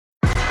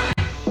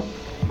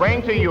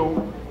bring to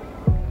you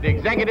the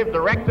executive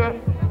director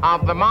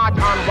of the March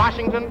on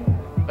Washington,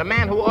 the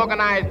man who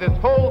organized this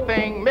whole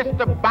thing,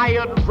 Mr.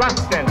 Bayard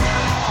Rustin.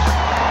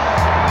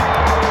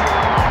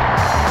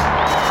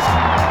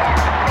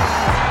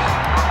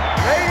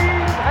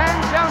 Ladies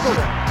and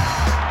gentlemen,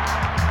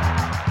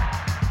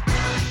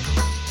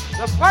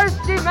 the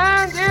first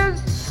demand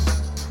is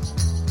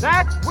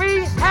that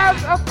we have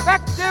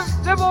effective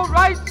civil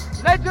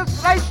rights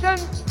legislation,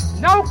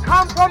 no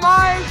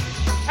compromise,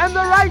 and the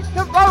right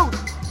to vote.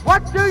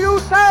 What do you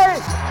say?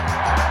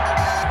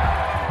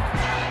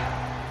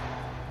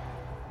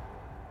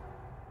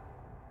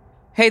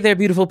 Hey there,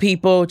 beautiful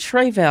people.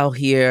 Tre'vell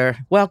here.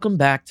 Welcome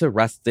back to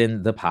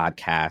Rustin the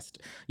Podcast,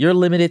 your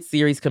limited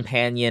series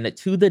companion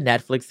to the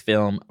Netflix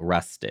film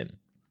Rustin.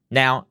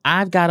 Now,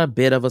 I've got a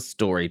bit of a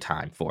story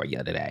time for you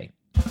today.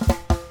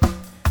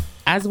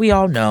 As we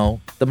all know,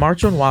 the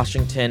March on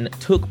Washington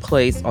took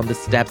place on the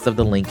steps of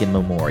the Lincoln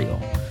Memorial,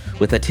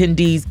 with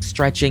attendees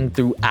stretching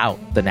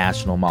throughout the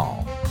National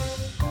Mall.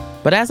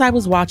 But as I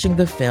was watching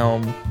the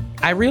film,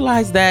 I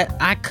realized that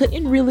I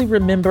couldn't really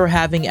remember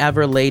having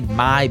ever laid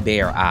my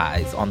bare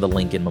eyes on the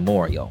Lincoln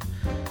Memorial.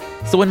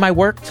 So when my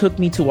work took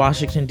me to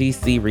Washington,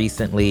 D.C.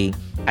 recently,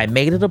 I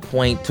made it a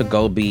point to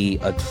go be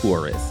a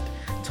tourist,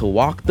 to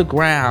walk the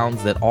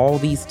grounds that all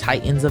these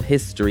titans of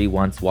history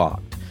once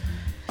walked.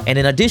 And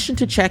in addition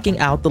to checking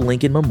out the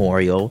Lincoln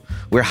Memorial,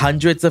 where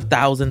hundreds of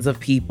thousands of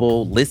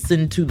people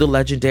listen to the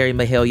legendary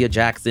Mahalia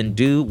Jackson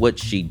do what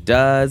she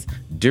does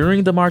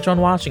during the March on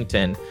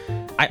Washington,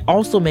 I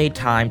also made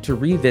time to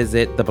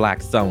revisit the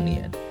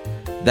Blacksonian.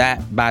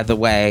 That, by the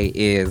way,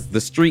 is the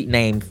street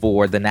name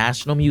for the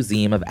National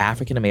Museum of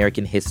African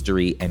American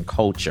History and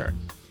Culture.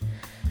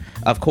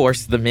 Of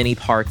course, the many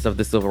parts of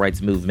the civil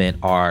rights movement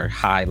are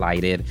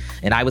highlighted,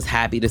 and I was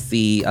happy to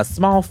see a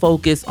small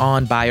focus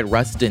on Bayard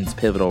Rustin's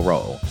pivotal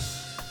role.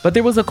 But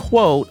there was a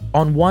quote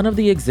on one of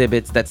the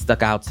exhibits that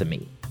stuck out to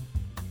me.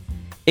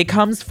 It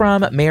comes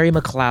from Mary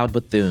McLeod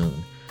Bethune,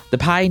 the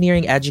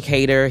pioneering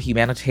educator,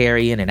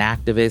 humanitarian, and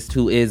activist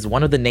who is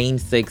one of the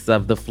namesakes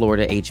of the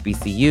Florida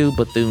HBCU,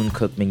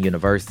 Bethune-Cookman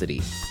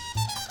University.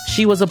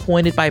 She was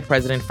appointed by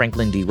President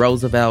Franklin D.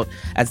 Roosevelt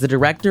as the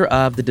director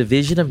of the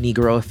Division of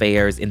Negro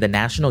Affairs in the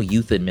National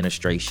Youth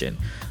Administration,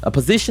 a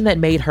position that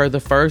made her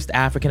the first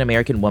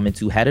African-American woman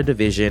to head a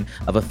division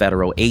of a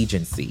federal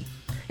agency.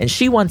 And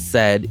she once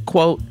said,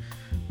 quote,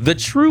 "The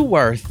true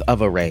worth of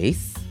a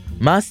race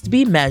must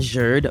be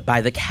measured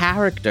by the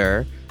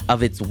character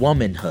of its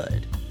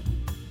womanhood."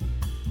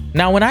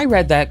 Now, when I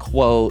read that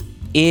quote,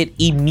 it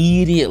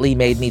immediately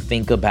made me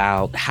think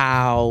about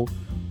how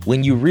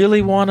when you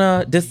really want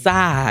to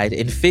decide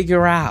and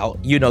figure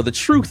out, the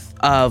truth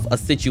of a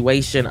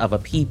situation, of a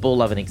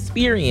people, of an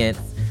experience,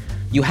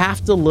 you have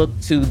to look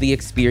to the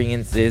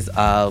experiences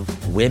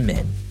of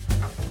women.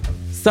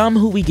 Some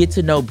who we get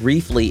to know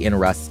briefly in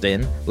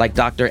Rustin, like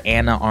Dr.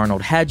 Anna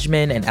Arnold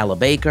Hedgeman and Ella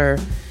Baker,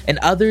 and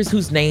others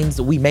whose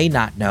names we may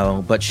not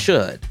know but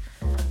should.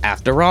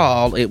 After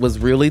all, it was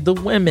really the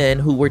women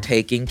who were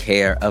taking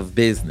care of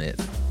business.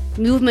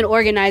 Movement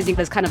organizing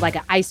is kind of like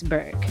an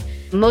iceberg.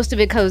 Most of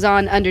it goes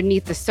on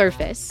underneath the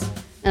surface,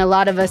 and a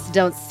lot of us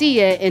don't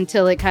see it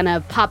until it kind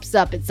of pops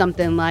up at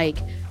something like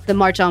the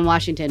March on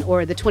Washington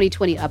or the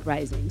 2020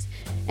 uprisings.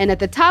 And at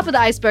the top of the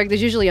iceberg,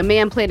 there's usually a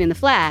man planting the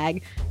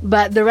flag,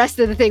 but the rest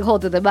of the thing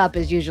holding them up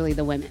is usually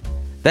the women.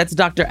 That's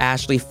Dr.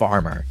 Ashley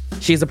Farmer.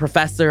 She's a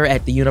professor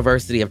at the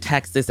University of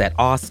Texas at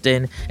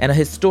Austin and a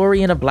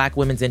historian of Black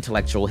women's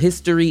intellectual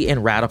history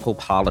and radical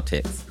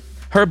politics.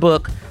 Her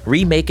book,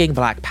 Remaking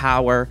Black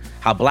Power: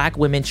 How Black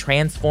Women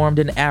Transformed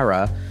an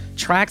Era,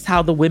 tracks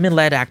how the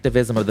women-led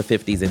activism of the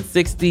 50s and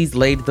 60s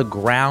laid the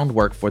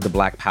groundwork for the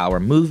Black Power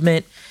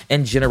movement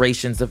and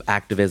generations of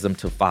activism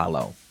to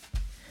follow.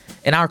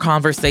 In our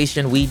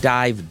conversation, we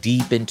dive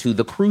deep into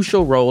the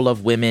crucial role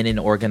of women in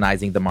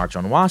organizing the March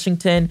on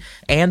Washington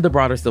and the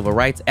broader civil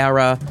rights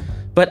era.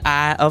 But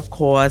I, of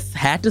course,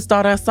 had to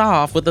start us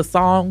off with a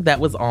song that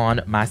was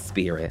on my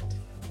spirit.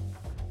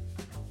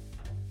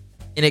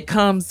 And it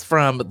comes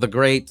from the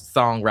great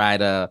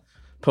songwriter,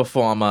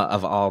 performer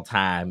of all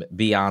time,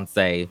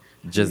 Beyonce,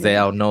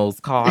 Giselle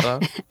Knowles-Carter.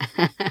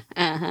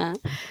 Uh-huh.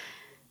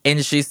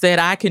 And she said,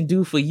 "I can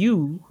do for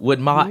you what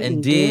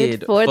Martin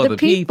did for the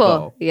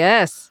people."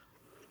 Yes.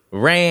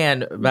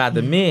 Ran by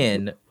the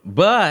men,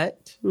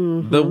 but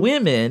the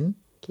women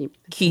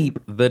keep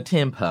the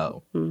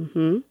tempo.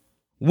 Mm-hmm.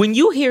 When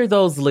you hear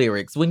those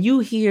lyrics, when you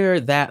hear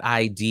that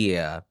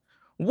idea,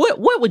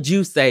 what would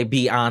you say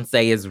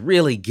Beyonce is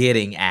really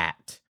getting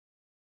at?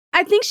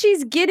 I think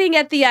she's getting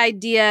at the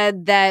idea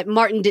that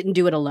Martin didn't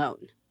do it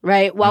alone,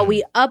 right? While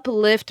we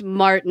uplift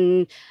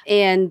Martin,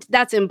 and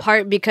that's in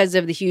part because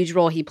of the huge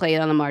role he played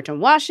on the March on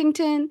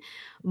Washington,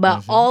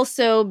 but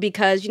also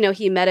because,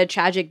 he met a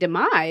tragic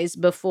demise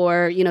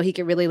before, he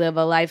could really live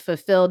a life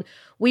fulfilled.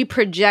 We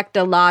project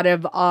a lot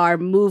of our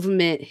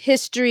movement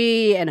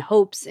history and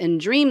hopes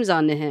and dreams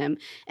onto him.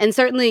 And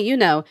certainly,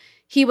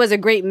 he was a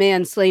great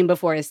man slain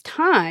before his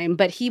time,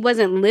 but he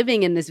wasn't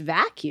living in this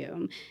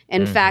vacuum.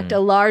 In fact, a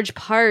large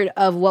part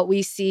of what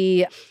we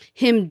see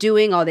him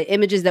doing, all the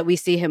images that we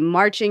see him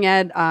marching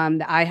at,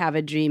 the I Have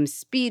a Dream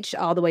speech,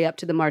 all the way up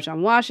to the March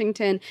on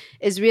Washington,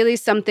 is really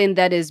something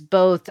that is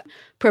both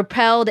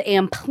propelled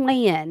and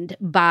planned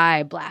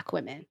by Black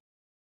women.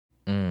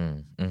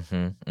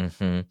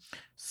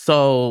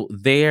 So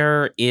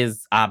there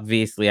is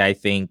obviously, I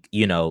think,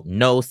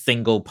 no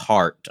single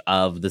part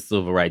of the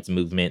civil rights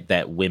movement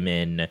that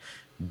women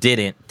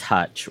didn't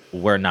touch,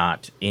 were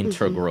not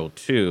integral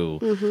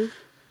to.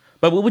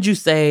 But what would you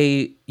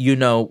say,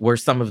 were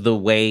some of the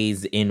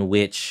ways in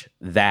which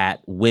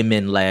that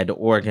women-led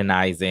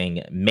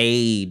organizing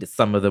made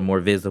some of the more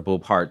visible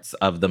parts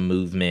of the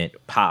movement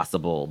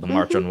possible? The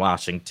March on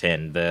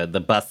Washington,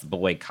 the bus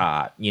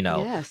boycott,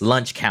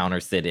 lunch counter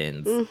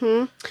sit-ins.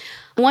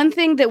 One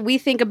thing that we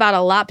think about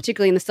a lot,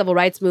 particularly in the civil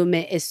rights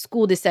movement, is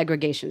school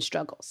desegregation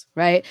struggles,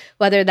 right?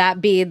 Whether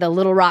that be the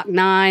Little Rock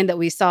Nine that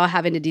we saw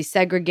having to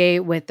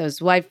desegregate with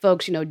those white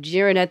folks,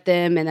 jeering at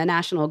them and the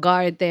National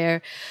Guard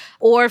there,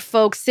 or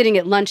folks sitting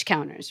at lunch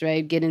counters,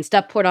 right? Getting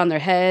stuff poured on their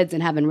heads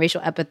and having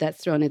racial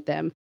epithets thrown at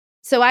them.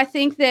 So I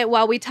think that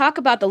while we talk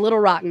about the Little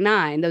Rock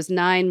Nine, those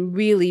 9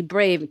 really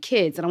brave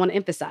kids, and I want to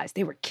emphasize,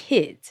 they were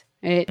kids,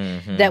 right?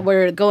 That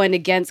were going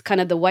against kind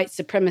of the white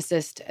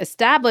supremacist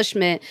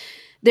establishment.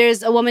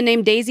 There's a woman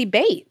named Daisy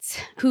Bates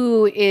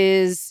who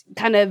is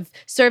kind of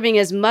serving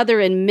as mother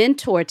and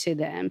mentor to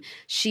them.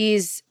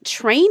 She's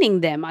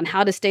training them on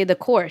how to stay the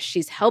course.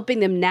 She's helping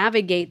them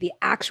navigate the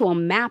actual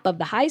map of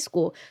the high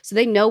school so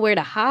they know where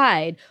to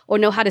hide or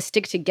know how to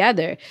stick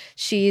together.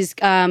 She's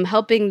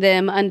helping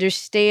them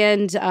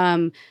understand,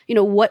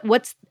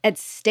 what's at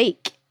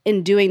stake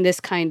in doing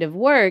this kind of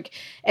work.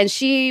 And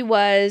she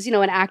was, an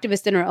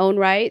activist in her own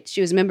right.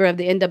 She was a member of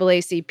the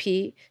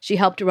NAACP. She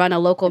helped run a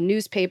local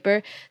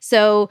newspaper.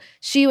 So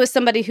she was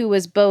somebody who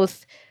was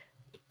both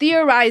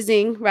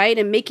theorizing, right,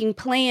 and making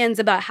plans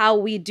about how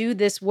we do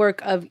this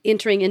work of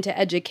entering into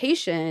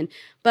education,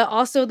 but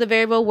also the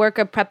very real work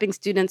of prepping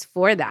students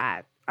for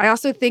that. I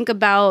also think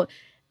about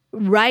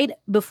right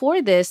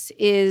before this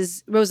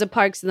is Rosa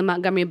Parks and the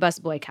Montgomery bus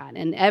boycott.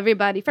 And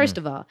everybody, first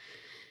of all,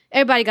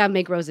 everybody got to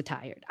make Rosa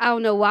tired. I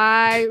don't know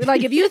why.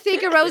 Like, if you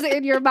think of Rosa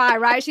in your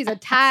mind, right, she's a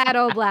tired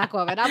old Black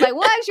woman. I'm like,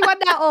 what? She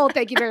wasn't that old.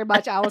 Thank you very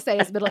much, I will say,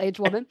 as a middle-aged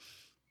woman.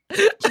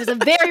 She was a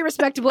very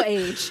respectable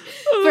age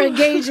for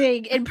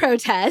engaging in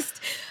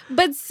protest.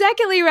 But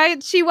secondly,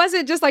 right, she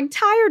wasn't just like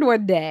tired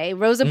one day.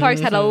 Rosa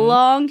Parks had a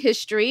long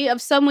history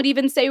of, some would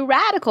even say,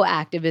 radical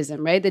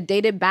activism, right, that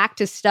dated back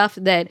to stuff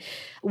that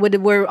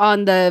were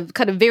on the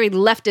kind of very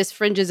leftist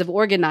fringes of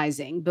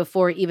organizing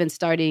before even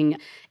starting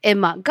in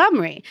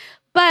Montgomery.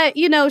 But,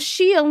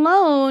 she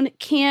alone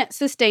can't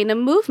sustain a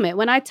movement.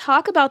 When I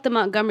talk about the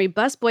Montgomery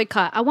bus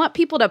boycott, I want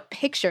people to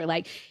picture,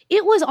 like,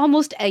 it was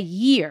almost a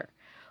year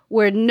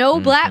where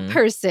no Black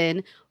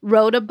person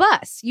rode a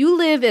bus. You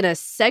live in a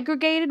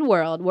segregated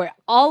world where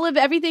all of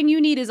everything you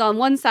need is on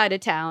one side of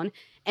town,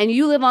 and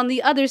you live on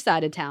the other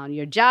side of town.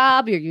 Your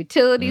job, your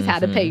utilities, how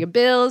to pay your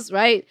bills,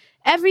 right?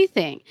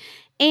 Everything.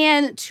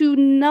 And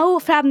to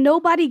have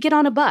nobody get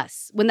on a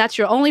bus when that's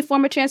your only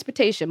form of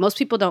transportation. Most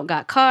people don't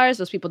got cars.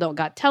 Most people don't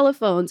got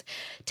telephones.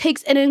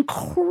 Takes an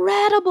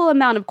incredible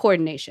amount of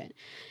coordination.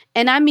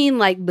 And I mean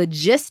like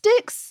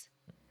logistics,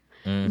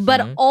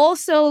 but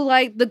also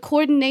like the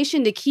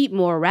coordination to keep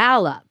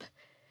morale up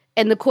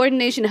and the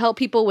coordination to help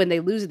people when they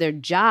lose their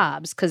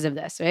jobs because of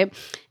this, right?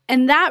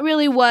 And that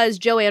really was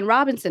Joanne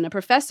Robinson, a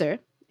professor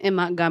in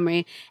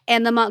Montgomery,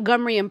 and the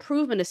Montgomery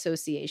Improvement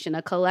Association,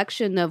 a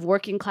collection of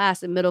working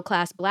class and middle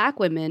class Black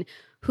women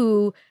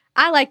who,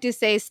 I like to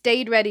say,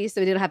 stayed ready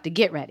so they didn't have to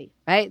get ready,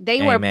 right?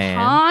 They were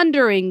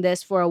pondering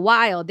this for a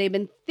while. They've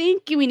been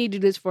thinking we need to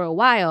do this for a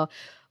while,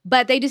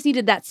 but they just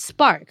needed that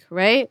spark,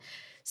 right?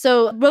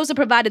 So Rosa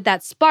provided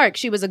that spark.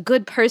 She was a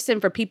good person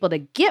for people to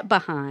get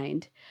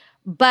behind.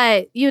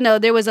 But,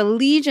 there was a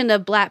legion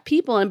of Black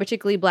people, and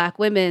particularly Black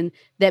women,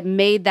 that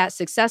made that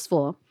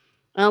successful.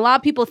 And a lot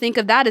of people think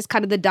of that as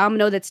kind of the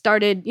domino that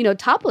started,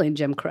 toppling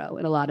Jim Crow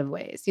in a lot of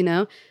ways,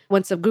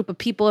 Once a group of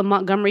people in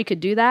Montgomery could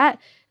do that,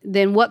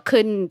 then what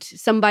couldn't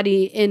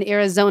somebody in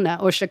Arizona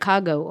or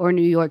Chicago or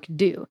New York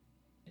do?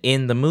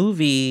 In the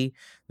movie,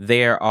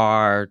 there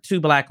are 2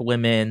 Black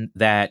women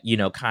that,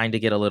 kind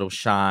of get a little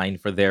shine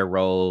for their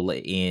role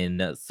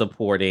in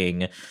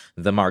supporting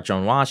the March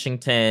on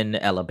Washington,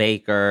 Ella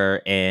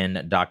Baker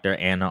and Dr.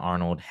 Anna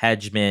Arnold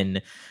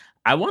Hedgeman.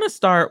 I want to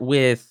start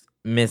with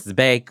Miss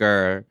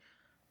Baker,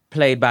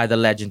 played by the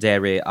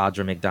legendary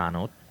Audra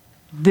McDonald.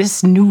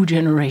 This new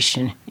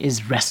generation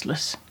is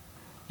restless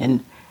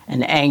and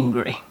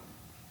angry.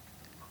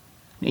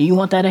 You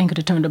want that anger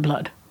to turn to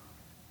blood?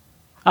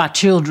 Our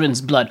children's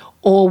blood,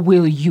 or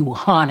will you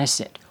harness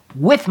it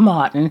with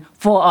Martin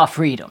for our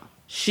freedom?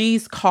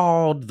 She's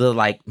called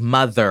the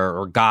mother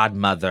or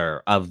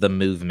godmother of the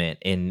movement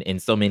in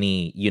so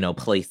many,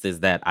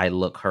 places that I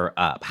look her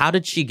up. How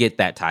did she get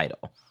that title?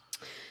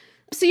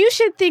 So you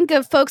should think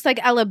of folks like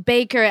Ella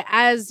Baker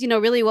as,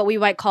 really what we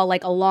might call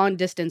like a long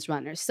distance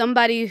runner.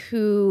 Somebody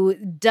who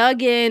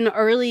dug in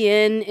early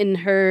in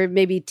her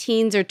maybe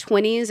teens or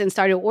 20s and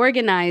started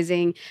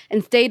organizing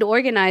and stayed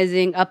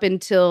organizing up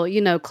until,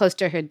 close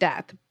to her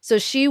death. So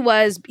she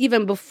was,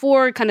 even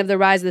before kind of the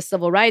rise of the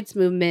civil rights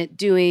movement,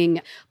 doing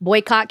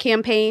boycott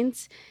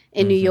campaigns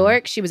in New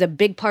York. She was a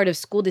big part of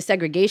school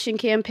desegregation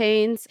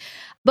campaigns.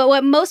 But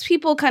what most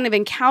people kind of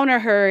encounter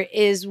her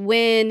is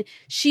when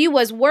she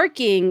was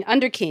working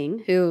under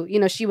King, who,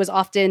 she was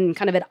often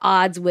kind of at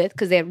odds with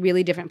because they had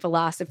really different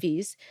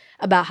philosophies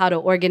about how to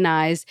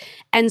organize,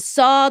 and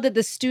saw that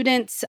the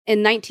students in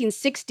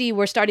 1960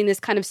 were starting this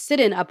kind of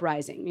sit-in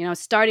uprising,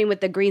 starting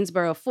with the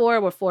Greensboro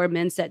Four, where 4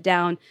 men sat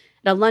down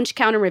at a lunch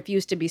counter,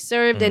 refused to be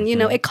served. And,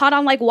 it caught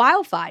on like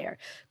wildfire.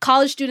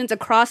 College students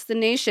across the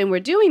nation were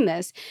doing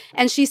this.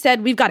 And she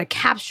said, we've got to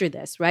capture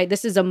this, right?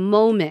 This is a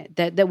moment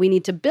that we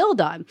need to build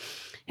on.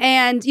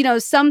 And,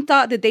 some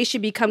thought that they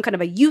should become kind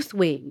of a youth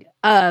wing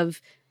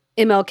of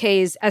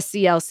MLK's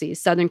SCLC,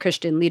 Southern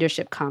Christian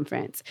Leadership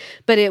Conference.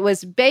 But it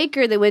was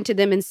Baker that went to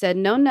them and said,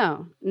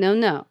 no.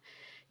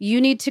 You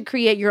need to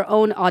create your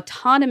own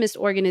autonomous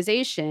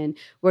organization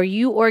where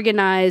you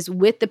organize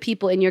with the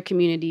people in your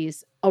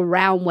communities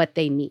around what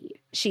they need.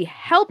 She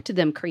helped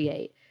them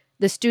create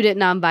the Student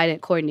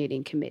Nonviolent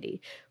Coordinating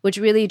Committee, which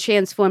really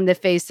transformed the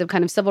face of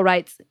kind of civil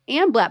rights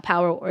and Black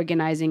Power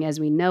organizing as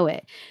we know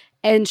it.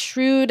 And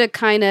true to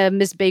kind of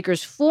Miss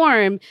Baker's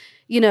form,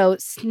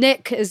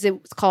 SNCC, as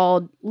it's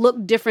called,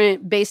 looked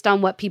different based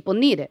on what people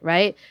needed,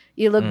 right?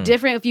 You look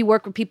different if you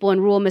work with people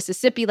in rural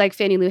Mississippi like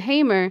Fannie Lou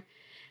Hamer,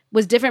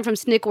 was different from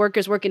SNCC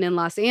workers working in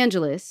Los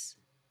Angeles,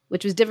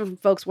 which was different from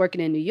folks working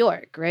in New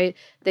York, right?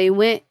 They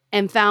went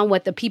and found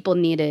what the people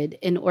needed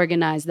and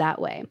organized that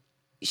way.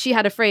 She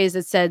had a phrase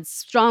that said,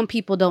 strong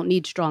people don't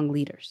need strong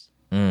leaders.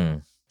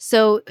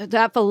 So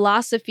that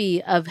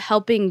philosophy of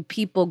helping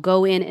people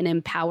go in and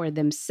empower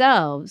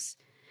themselves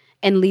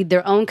and lead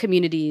their own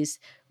communities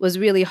was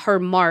really her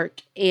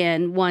mark,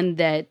 and one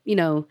that,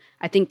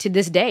 I think to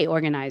this day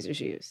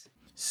organizers use.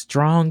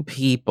 Strong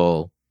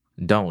people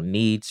don't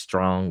need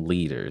strong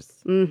leaders.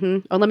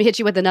 Oh, let me hit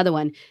you with another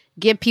one.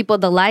 Give people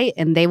the light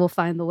and they will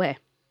find the way.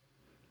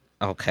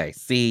 Okay,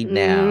 see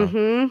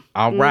now.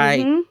 All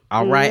right,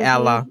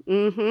 Ella.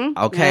 Okay,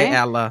 right?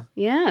 Ella.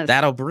 Yes.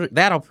 That'll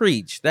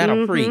preach.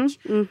 That'll preach.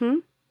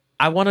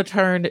 I want to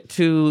turn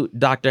to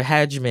Dr.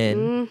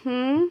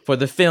 Hedgeman for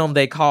the film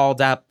they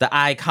called up the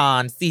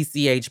icon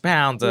CCH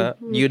Pounder,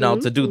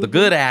 to do the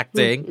good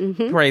acting.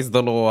 Praise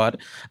the Lord.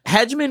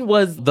 Hedgeman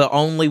was the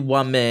only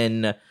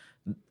woman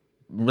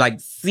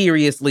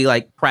seriously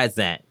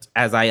present,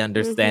 as I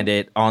understand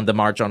it, on the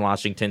March on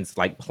Washington's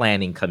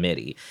planning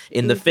committee.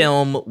 In the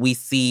film, we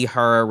see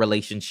her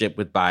relationship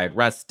with Bayard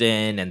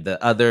Rustin and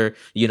the other,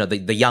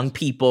 the young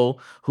people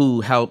who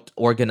helped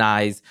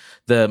organize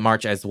the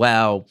march as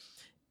well.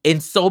 In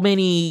so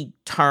many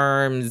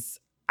terms,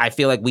 I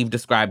feel like we've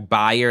described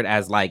Bayard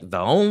as the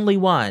only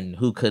one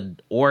who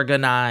could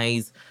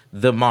organize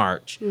the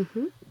march.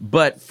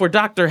 But for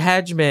Dr.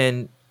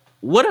 Hedgeman,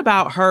 what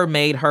about her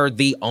made her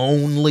the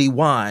only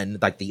one,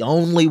 the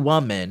only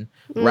woman,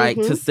 right,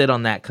 to sit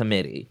on that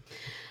committee?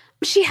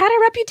 She had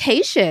a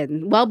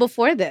reputation well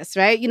before this,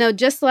 right?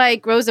 Just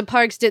like Rosa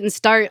Parks didn't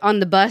start on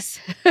the bus,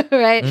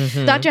 right?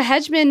 Dr.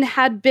 Hedgeman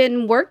had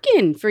been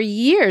working for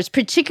years,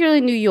 particularly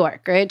in New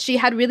York, right? She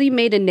had really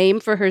made a name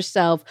for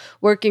herself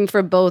working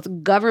for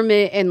both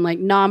government and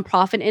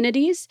nonprofit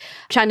entities,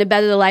 trying to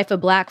better the life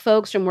of Black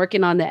folks, from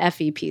working on the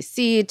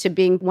FEPC to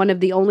being one of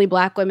the only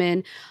Black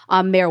women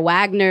on Mayor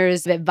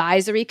Wagner's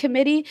advisory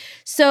committee.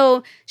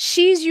 So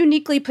she's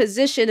uniquely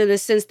positioned in the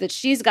sense that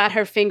she's got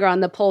her finger on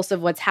the pulse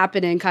of what's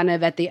happening kind of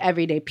at the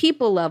everyday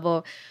people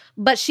level,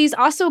 but she's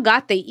also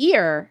got the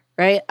ear,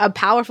 right, of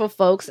powerful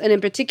folks, and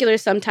in particular,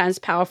 sometimes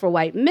powerful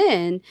white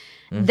men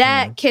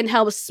that can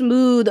help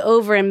smooth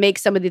over and make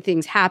some of the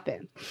things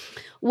happen.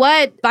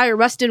 What Bayard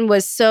Rustin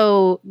was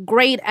so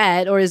great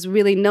at, or is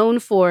really known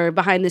for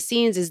behind the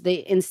scenes, is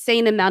the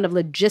insane amount of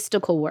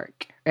logistical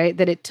work, right,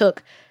 that it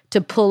took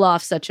to pull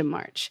off such a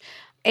march.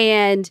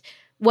 And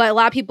what a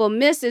lot of people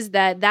miss is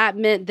that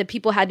meant that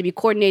people had to be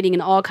coordinating in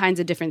all kinds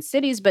of different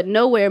cities, but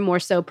nowhere more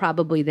so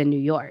probably than New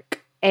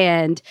York.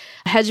 And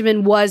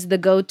Hedgeman was the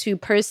go-to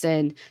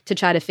person to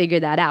try to figure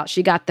that out.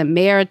 She got the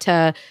mayor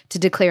to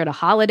declare it a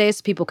holiday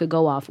so people could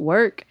go off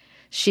work.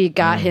 She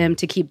got him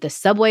to keep the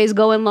subways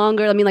going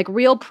longer. I mean,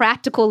 real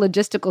practical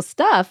logistical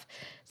stuff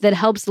that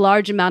helps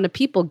large amount of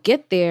people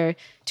get there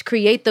to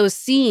create those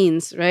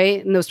scenes,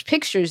 right? And those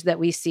pictures that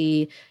we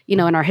see, in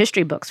our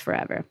history books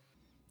forever.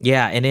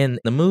 Yeah, and in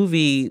the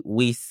movie,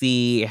 we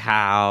see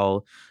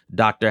how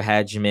Dr.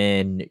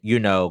 Hedgeman,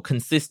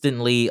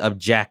 consistently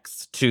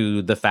objects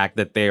to the fact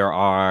that there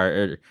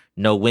are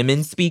no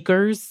women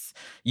speakers,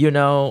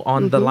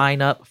 on the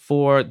lineup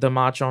for the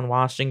March on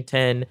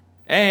Washington.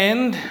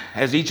 And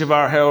as each of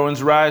our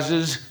heroines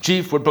rises,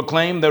 Chief would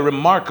proclaim their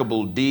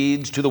remarkable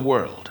deeds to the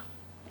world.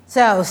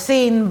 So,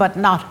 seen but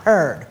not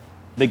heard.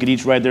 They could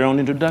each write their own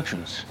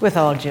introductions. With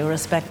all due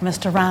respect,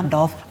 Mr.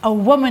 Randolph, a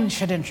woman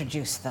should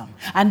introduce them.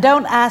 And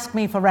don't ask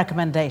me for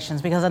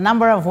recommendations, because a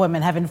number of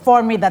women have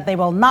informed me that they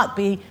will not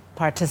be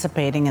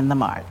participating in the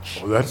march.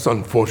 Well, that's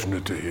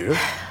unfortunate to hear.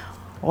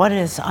 What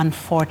is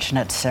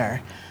unfortunate,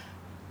 sir,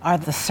 are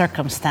the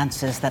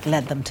circumstances that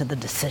led them to the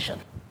decision.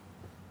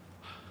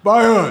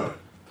 Bayard,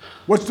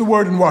 what's the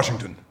word in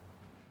Washington?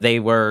 They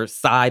were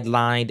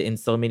sidelined in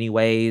so many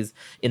ways.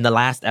 In the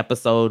last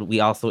episode, we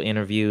also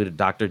interviewed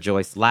Dr.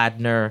 Joyce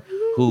Ladner,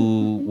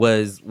 who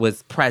was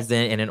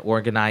present and an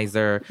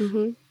organizer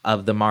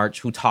of the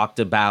march, who talked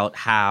about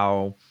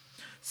how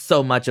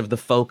so much of the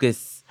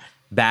focus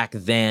back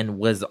then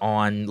was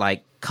on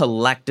like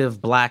collective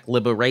Black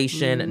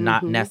liberation,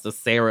 not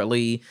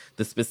necessarily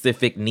the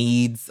specific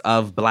needs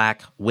of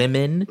Black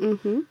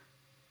women.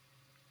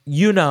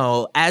 You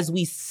know, as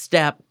we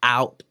step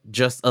out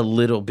just a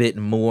little bit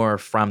more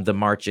from the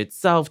march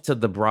itself to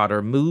the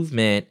broader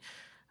movement,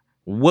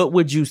 what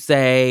would you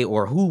say,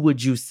 or who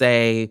would you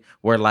say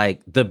were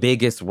like the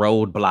biggest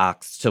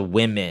roadblocks to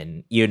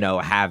women, you know,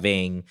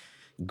 having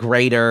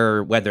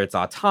greater, whether it's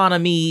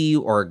autonomy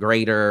or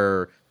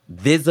greater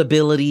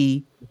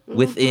visibility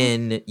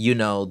within, you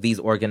know, these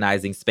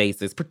organizing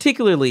spaces,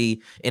 particularly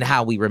in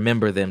how we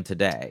remember them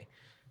today?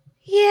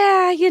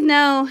 Yeah, you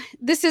know,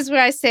 this is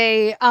where I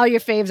say all your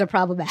faves are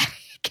problematic.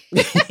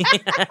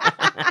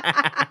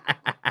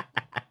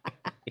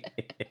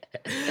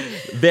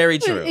 Very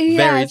true. Yes,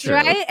 very true.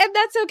 Right? And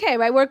that's okay,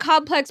 right? We're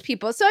complex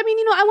people. So, I mean,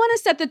 you know, I want to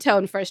set the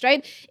tone first,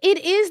 right? It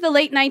is the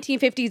late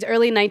 1950s,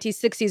 early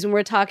 1960s when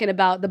we're talking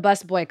about the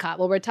bus boycott,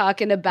 when we're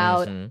talking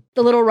about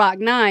the Little Rock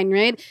Nine,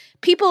 right?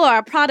 People are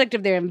a product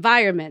of their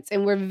environments.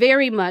 And we're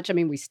very much, I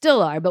mean, we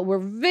still are, but we're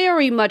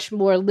very much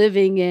more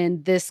living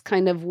in this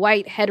kind of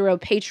white,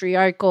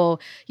 heteropatriarchal,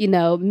 you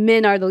know,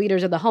 men are the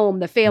leaders of the home,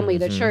 the family,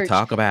 the church,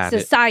 Talk about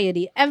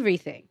society,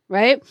 everything,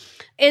 right?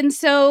 And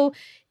so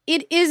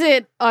it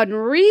isn't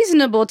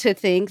unreasonable to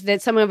think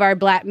that some of our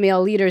Black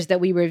male leaders that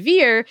we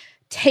revere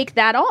take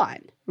that on,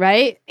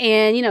 right?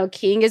 And, you know,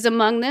 King is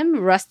among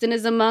them. Rustin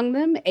is among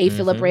them. A.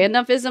 Philip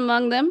Randolph is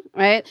among them,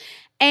 right?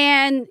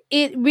 And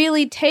it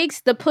really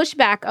takes the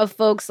pushback of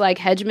folks like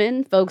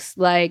Hedgeman, folks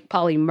like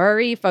Pauli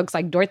Murray, folks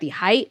like Dorothy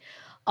Height,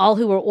 all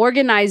who were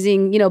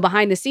organizing, you know,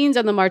 behind the scenes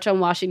on the March on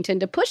Washington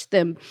to push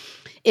them.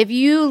 If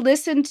you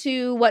listen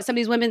to what some of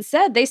these women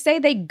said, they say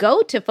they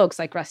go to folks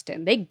like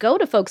Rustin. They go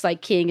to folks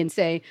like King and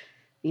say,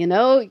 you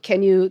know,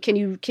 can you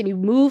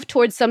move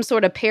towards some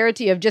sort of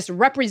parity of just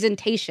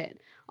representation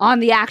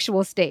on the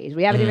actual stage?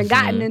 We haven't even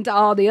gotten into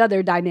all the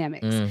other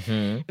dynamics.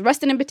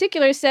 Rustin in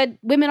particular said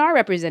women are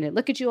represented.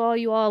 Look at you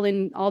all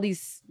in all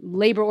these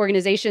labor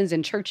organizations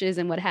and churches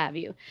and what have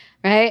you,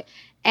 right?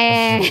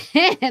 And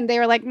they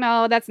were like,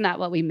 no, that's not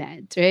what we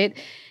meant, right?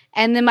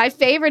 And then my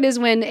favorite is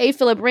when A.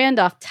 Philip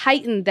Randolph,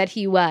 titan that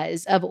he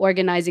was of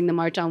organizing the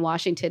March on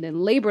Washington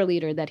and labor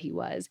leader that he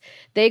was,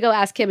 they go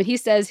ask him and he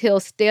says he'll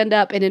stand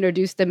up and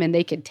introduce them and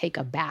they can take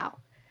a bow.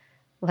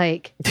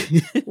 Like,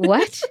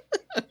 what?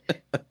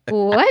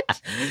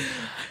 What?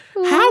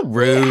 How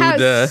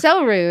rude.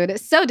 So rude.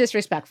 So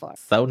disrespectful.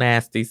 So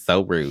nasty,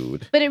 so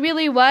rude. But it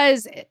really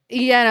was,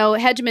 you know,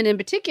 Hedgeman in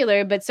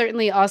particular, but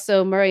certainly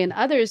also Murray and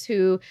others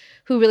who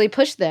really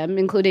pushed them,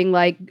 including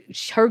like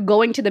her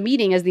going to the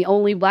meeting as the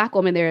only Black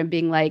woman there and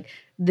being like,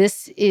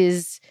 this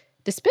is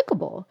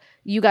despicable.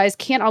 You guys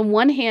can't on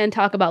one hand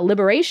talk about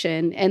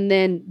liberation and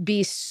then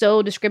be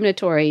so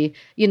discriminatory,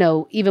 you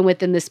know, even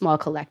within this small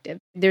collective.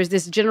 There's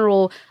this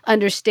general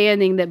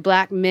understanding that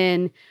Black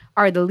men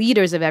are the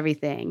leaders of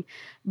everything.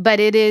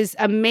 But it is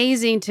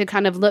amazing to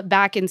kind of look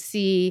back and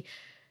see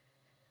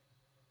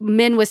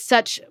men with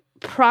such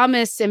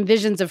promise and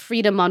visions of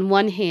freedom on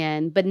one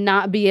hand, but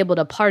not be able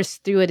to parse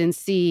through it and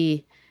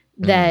see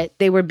that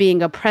they were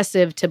being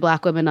oppressive to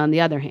Black women on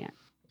the other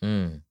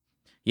hand.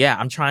 Yeah,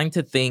 I'm trying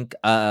to think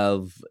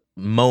of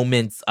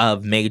moments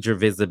of major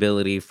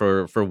visibility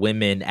for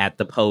women at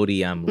the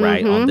podium,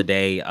 right, on the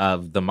day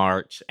of the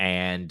march.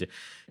 And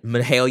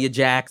Mahalia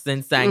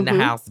Jackson sang the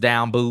house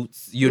down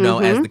boots, you know,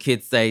 as the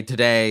kids say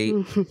today.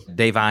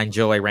 Davine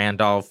Joy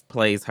Randolph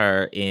plays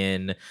her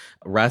in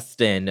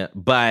Rustin.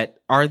 But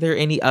are there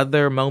any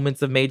other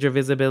moments of major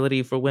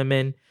visibility for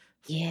women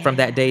from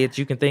that day that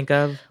you can think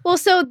of? Well,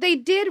 so they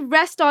did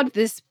rest on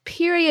this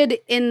period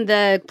in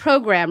the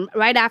program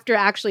right after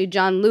actually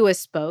John Lewis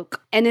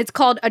spoke, and it's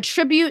called A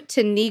Tribute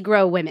to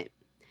Negro Women.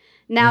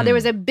 Now, there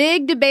was a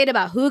big debate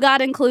about who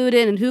got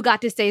included and who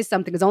got to say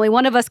something, because only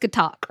one of us could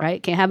talk,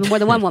 right? Can't have more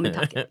than one woman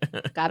talking.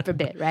 God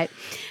forbid, right?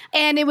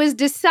 And it was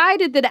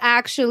decided that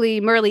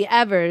actually Myrlie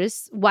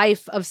Evers,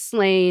 wife of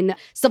slain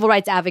civil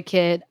rights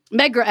advocate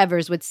Medgar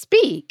Evers, would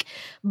speak.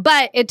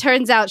 But it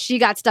turns out she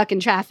got stuck in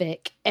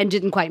traffic and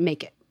didn't quite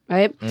make it.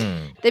 Right?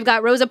 They've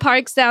got Rosa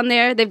Parks down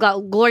there. They've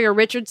got Gloria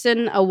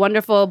Richardson, a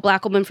wonderful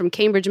Black woman from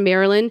Cambridge,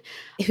 Maryland,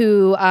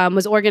 who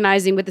was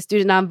organizing with the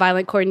Student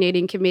Nonviolent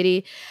Coordinating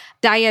Committee.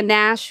 Diane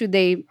Nash, who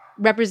they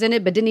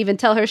represented but didn't even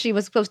tell her she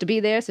was supposed to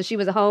be there. So she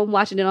was at home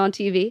watching it on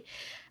TV.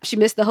 She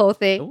missed the whole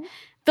thing.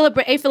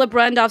 Philip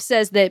Randolph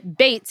says that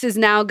Bates is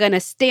now going to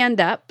stand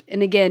up.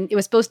 And again, it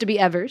was supposed to be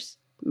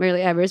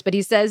Myrlie Evers, but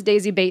he says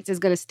Daisy Bates is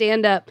going to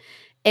stand up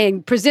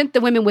and present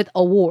the women with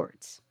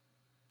awards.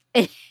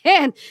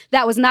 And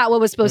that was not what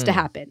was supposed to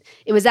happen.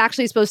 It was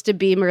actually supposed to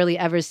be Myrlie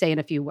Evers saying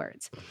a few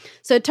words.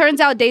 So it turns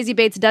out Daisy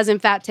Bates does in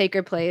fact take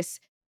her place.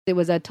 It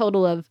was a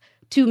total of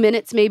 2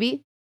 minutes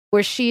maybe,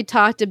 where she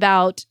talked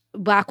about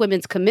Black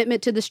women's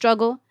commitment to the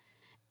struggle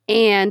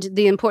and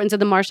the importance of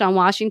the March on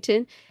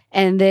Washington.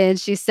 And then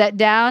she sat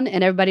down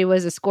and everybody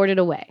was escorted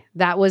away.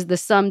 That was the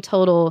sum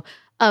total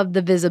of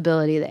the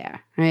visibility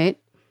there, right?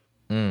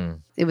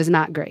 It was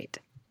not great.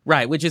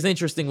 Right, which is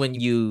interesting when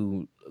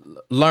you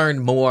learn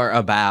more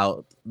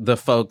about the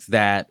folks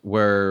that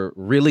were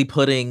really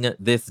putting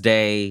this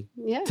day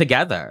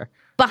together.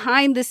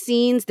 Behind the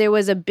scenes, there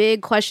was a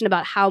big question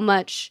about how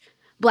much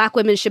Black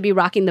women should be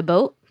rocking the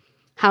boat,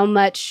 how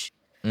much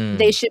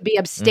they should be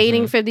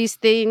abstaining from these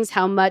things,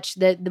 how much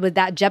would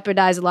that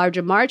jeopardize a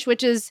larger march,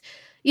 which is,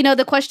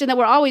 the question that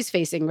we're always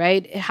facing,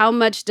 right? How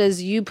much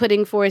does you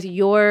putting forth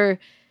your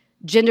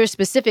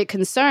gender-specific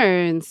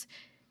concerns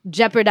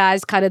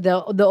jeopardize kind of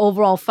the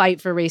overall fight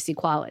for race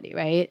equality,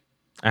 right?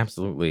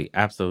 Absolutely.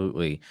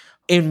 Absolutely.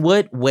 In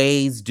what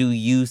ways do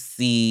you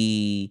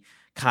see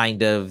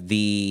kind of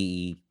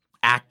the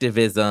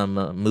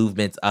activism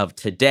movements of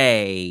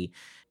today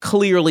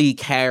clearly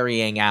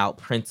carrying out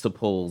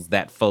principles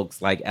that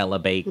folks like Ella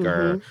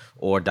Baker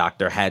or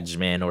Dr.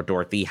 Hedgeman or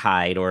Dorothy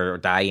Height or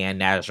Diane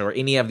Nash or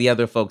any of the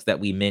other folks that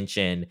we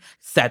mentioned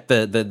set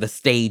the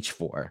stage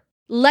for?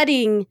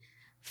 Letting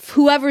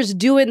whoever's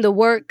doing the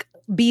work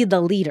be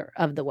the leader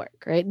of the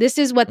work, right? This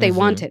is what they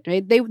wanted,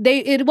 right?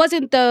 It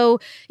wasn't though,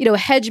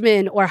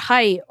 Hedgeman or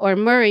Height or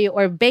Murray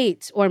or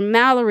Bates or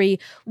Mallory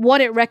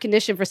wanted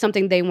recognition for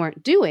something they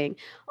weren't doing.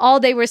 All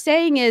they were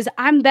saying is,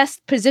 I'm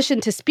best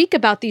positioned to speak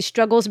about these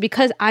struggles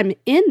because I'm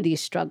in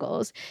these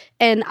struggles,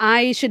 and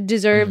I should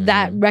deserve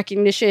that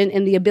recognition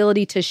and the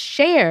ability to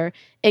share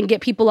and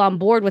get people on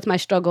board with my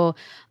struggle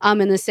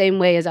in the same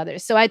way as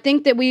others. So I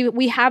think that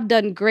we have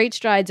done great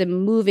strides in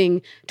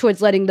moving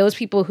towards letting those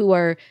people who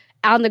are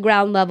on the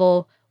ground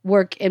level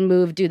work and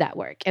move, do that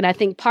work. And I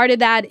think part of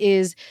that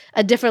is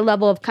a different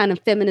level of kind of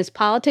feminist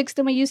politics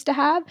than we used to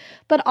have.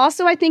 But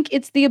also I think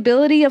it's the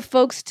ability of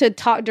folks to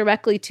talk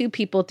directly to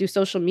people through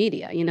social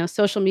media.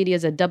 Social media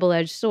is a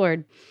double-edged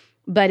sword,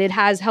 but it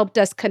has helped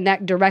us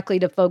connect directly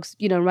to folks,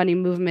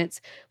 running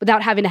movements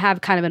without having to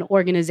have kind of an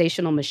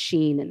organizational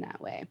machine in that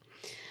way.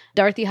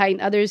 Dorothy Height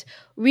and others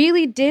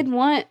really did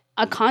want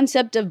a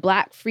concept of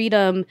Black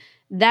freedom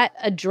that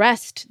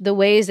addressed the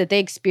ways that they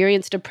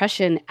experienced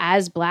oppression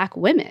as Black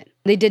women.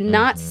 They did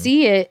not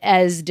see it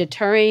as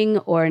deterring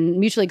or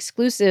mutually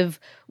exclusive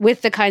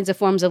with the kinds of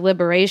forms of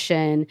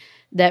liberation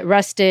that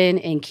Rustin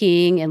and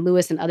King and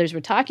Lewis and others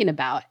were talking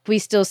about. We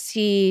still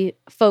see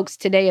folks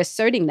today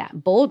asserting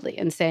that boldly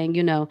and saying,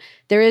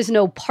 there is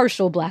no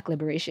partial Black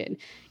liberation.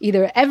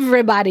 Either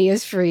everybody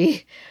is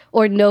free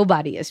or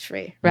nobody is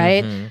free,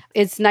 right?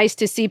 It's nice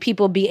to see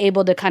people be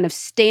able to kind of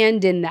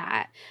stand in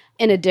that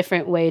in a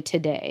different way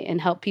today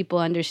and help people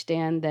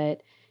understand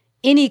that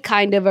any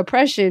kind of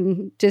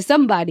oppression to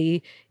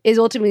somebody is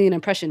ultimately an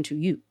oppression to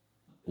you.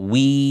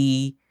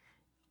 We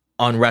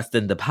on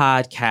Rustin the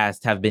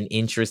podcast have been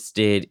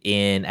interested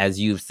in, as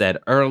you've said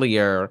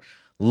earlier,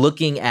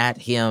 looking at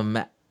him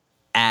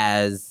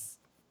as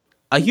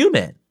a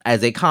human,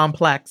 as a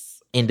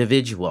complex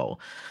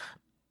individual.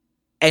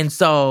 And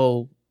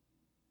so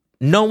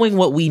knowing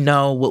what we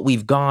know, what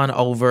we've gone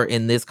over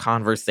in this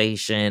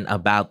conversation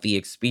about the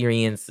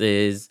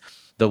experiences,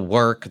 the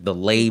work, the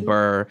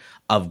labor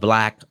of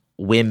Black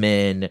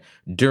women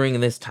during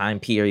this time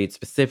period,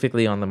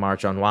 specifically on the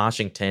March on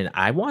Washington,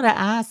 I want to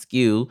ask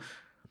you,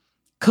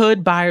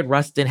 could Bayard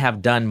Rustin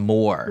have done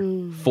more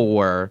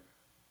for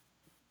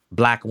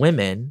Black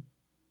women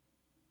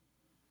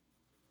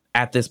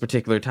at this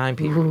particular time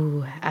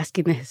period?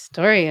 Asking the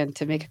historian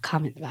to make a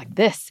comment like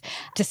this,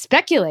 to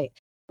speculate.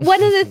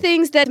 One of the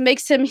things that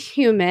makes him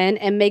human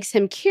and makes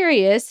him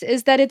curious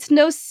is that it's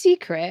no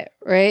secret,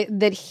 right,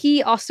 that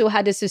he also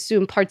had to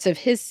assume parts of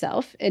his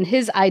self and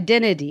his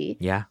identity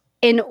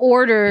in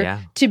order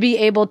to be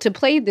able to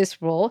play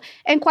this role.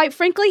 And quite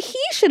frankly, he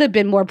should have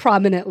been more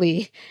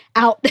prominently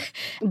out,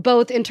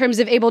 both in terms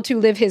of able to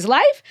live his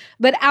life,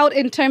 but out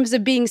in terms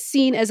of being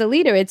seen as a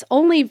leader. It's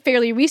only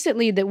fairly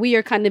recently that we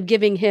are kind of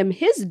giving him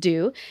his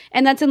due.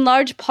 And that's in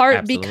large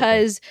part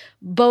because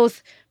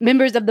both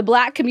members of the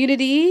Black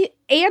community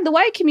and the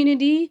white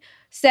community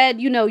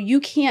said, you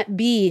can't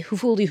be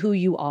fully who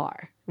you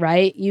are,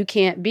 right? You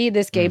can't be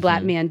this gay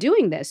Black man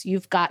doing this.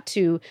 You've got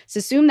to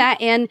assume that.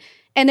 And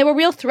there were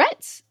real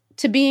threats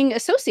to being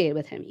associated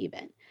with him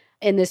even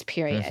in this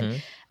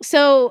period.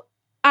 So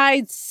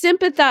I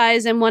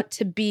sympathize and want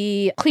to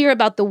be clear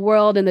about the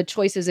world and the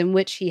choices in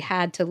which he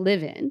had to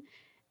live in.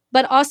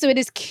 But also it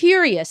is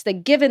curious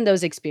that given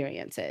those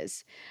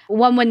experiences,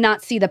 one would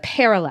not see the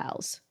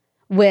parallels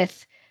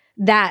with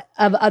that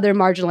of other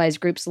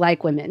marginalized groups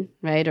like women,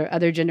 right? Or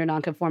other gender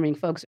nonconforming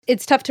folks.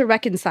 It's tough to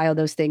reconcile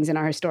those things in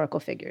our historical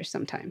figures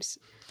sometimes.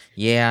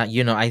 Yeah,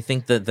 I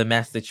think that the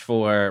message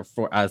for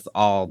us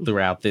all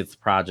throughout this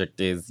project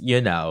is,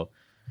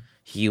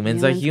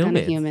 humans are humans. Kind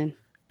of human.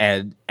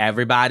 And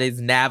everybody's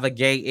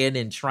navigating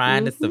and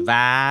trying to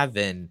survive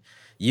and,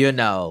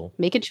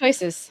 making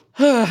choices.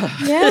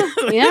 Yeah.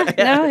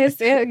 No, it's,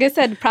 like I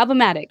said,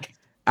 problematic.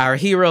 Our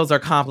heroes are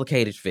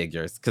complicated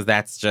figures because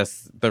that's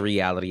just the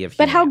reality of humanity.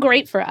 But how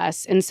great for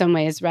us in some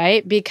ways,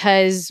 right?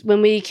 Because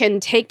when we can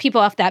take people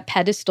off that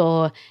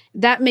pedestal,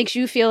 that makes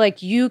you feel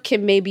like you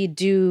can maybe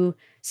do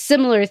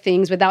similar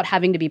things without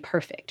having to be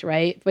perfect,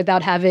 right?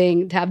 Without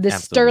having to have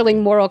this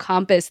sterling moral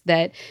compass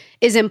that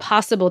is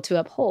impossible to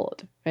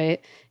uphold, right?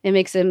 It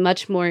makes it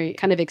much more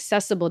kind of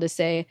accessible to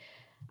say,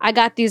 I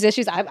got these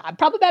issues. I'm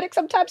problematic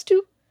sometimes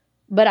too,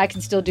 but I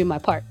can still do my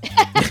part.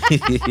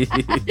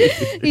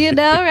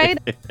 Right?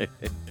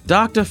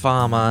 Dr.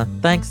 Fama,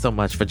 thanks so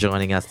much for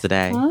joining us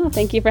today. Oh,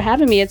 thank you for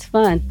having me. It's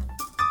fun.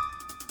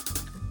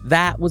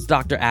 That was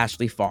Dr.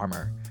 Ashley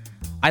Farmer.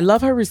 I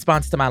love her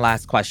response to my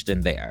last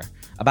question there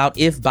about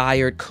if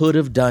Bayard could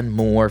have done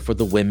more for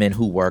the women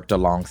who worked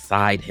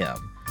alongside him.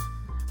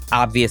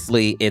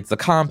 Obviously, it's a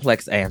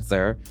complex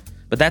answer,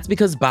 but that's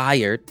because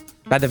Bayard,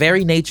 by the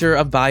very nature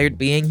of Bayard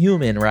being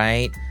human,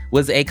 right,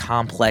 was a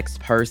complex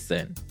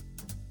person.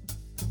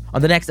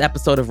 On the next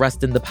episode of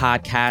Rustin the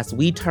Podcast,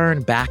 we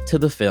turn back to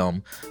the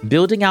film,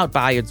 building out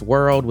Bayard's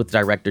world with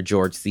director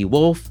George C.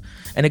 Wolfe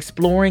and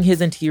exploring his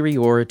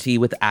interiority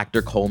with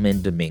actor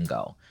Coleman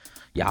Domingo.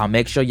 Y'all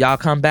make sure y'all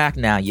come back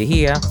now, you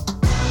hear?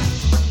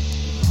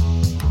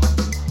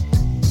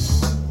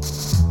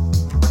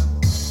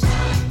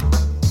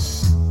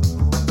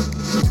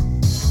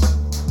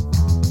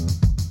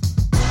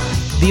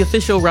 The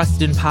official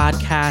Rustin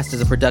Podcast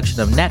is a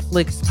production of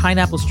Netflix,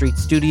 Pineapple Street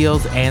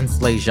Studios, and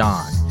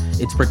Slayzhon.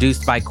 It's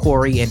produced by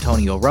Corey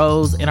Antonio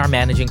Rose, and our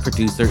managing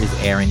producer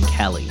is Erin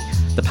Kelly.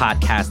 The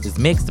podcast is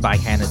mixed by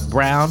Hannis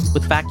Brown,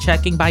 with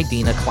fact-checking by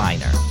Dina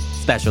Kleiner.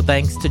 Special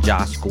thanks to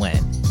Josh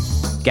Gwynn.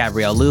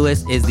 Gabrielle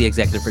Lewis is the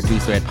executive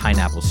producer at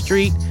Pineapple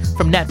Street.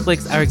 From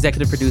Netflix, our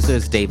executive producer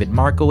is David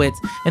Markowitz.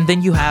 And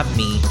then you have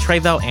me,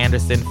 Tre'vell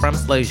Anderson from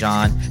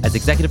Slayzhon, as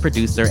executive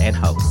producer and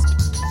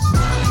host.